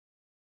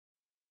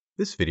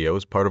This video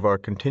is part of our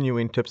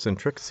continuing tips and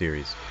tricks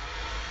series.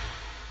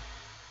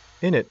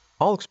 In it,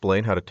 I'll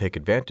explain how to take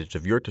advantage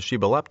of your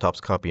Toshiba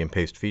laptop's copy and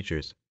paste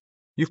features.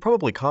 You've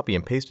probably copy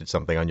and pasted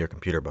something on your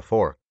computer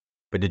before,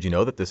 but did you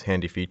know that this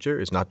handy feature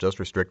is not just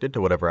restricted to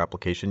whatever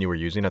application you were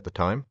using at the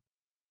time?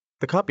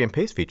 The copy and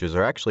paste features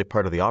are actually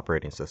part of the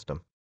operating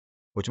system,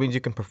 which means you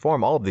can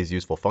perform all of these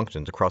useful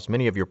functions across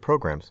many of your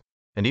programs,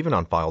 and even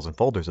on files and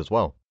folders as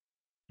well.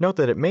 Note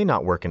that it may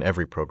not work in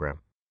every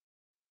program.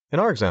 In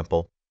our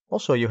example, I'll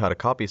show you how to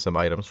copy some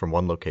items from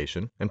one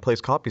location and place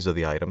copies of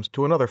the items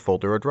to another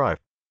folder or drive.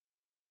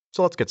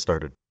 So let's get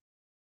started.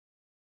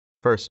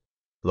 First,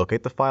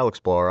 locate the File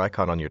Explorer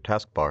icon on your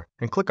taskbar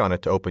and click on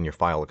it to open your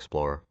File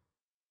Explorer.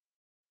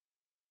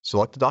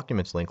 Select the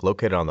Documents link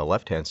located on the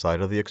left-hand side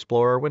of the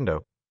Explorer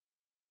window.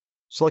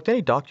 Select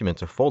any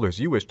documents or folders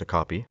you wish to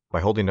copy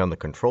by holding down the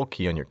Control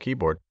key on your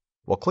keyboard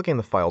while clicking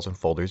the files and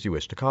folders you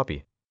wish to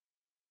copy.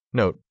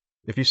 Note,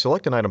 if you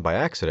select an item by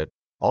accident,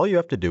 all you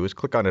have to do is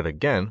click on it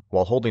again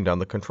while holding down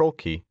the Control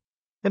key,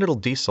 and it'll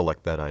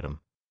deselect that item.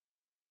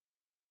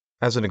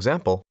 As an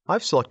example,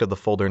 I've selected the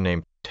folder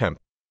named Temp.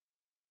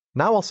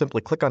 Now I'll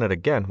simply click on it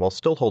again while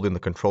still holding the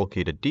Control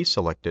key to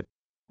deselect it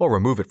or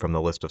remove it from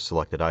the list of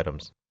selected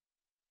items.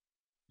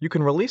 You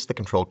can release the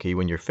Control key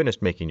when you're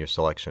finished making your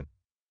selection.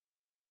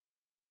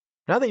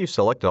 Now that you've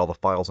selected all the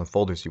files and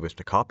folders you wish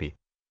to copy,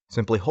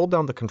 simply hold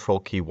down the Control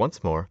key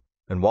once more,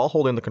 and while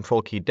holding the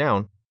Control key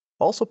down,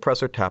 also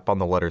press or tap on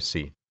the letter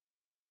C.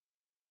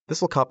 This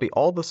will copy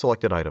all the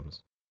selected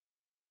items.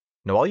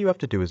 Now all you have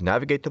to do is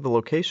navigate to the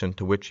location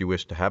to which you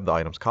wish to have the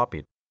items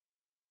copied.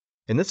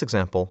 In this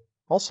example,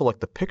 I'll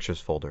select the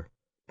Pictures folder,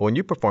 but when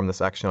you perform this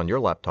action on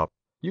your laptop,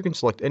 you can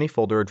select any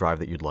folder or drive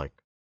that you'd like.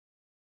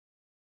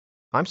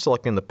 I'm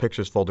selecting the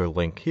Pictures folder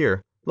link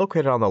here,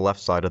 located on the left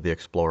side of the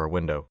Explorer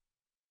window.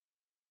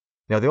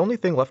 Now the only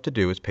thing left to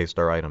do is paste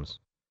our items.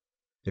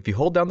 If you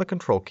hold down the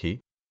Control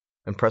key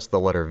and press the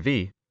letter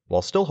V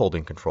while still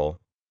holding Control,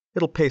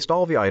 it'll paste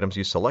all the items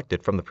you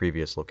selected from the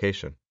previous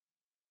location.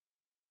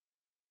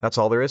 That's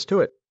all there is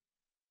to it.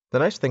 The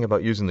nice thing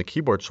about using the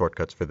keyboard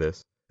shortcuts for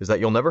this is that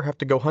you'll never have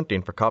to go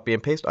hunting for copy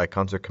and paste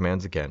icons or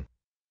commands again.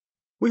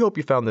 We hope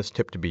you found this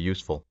tip to be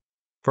useful.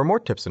 For more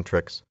tips and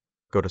tricks,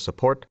 go to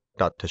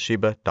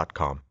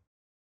support.toshiba.com.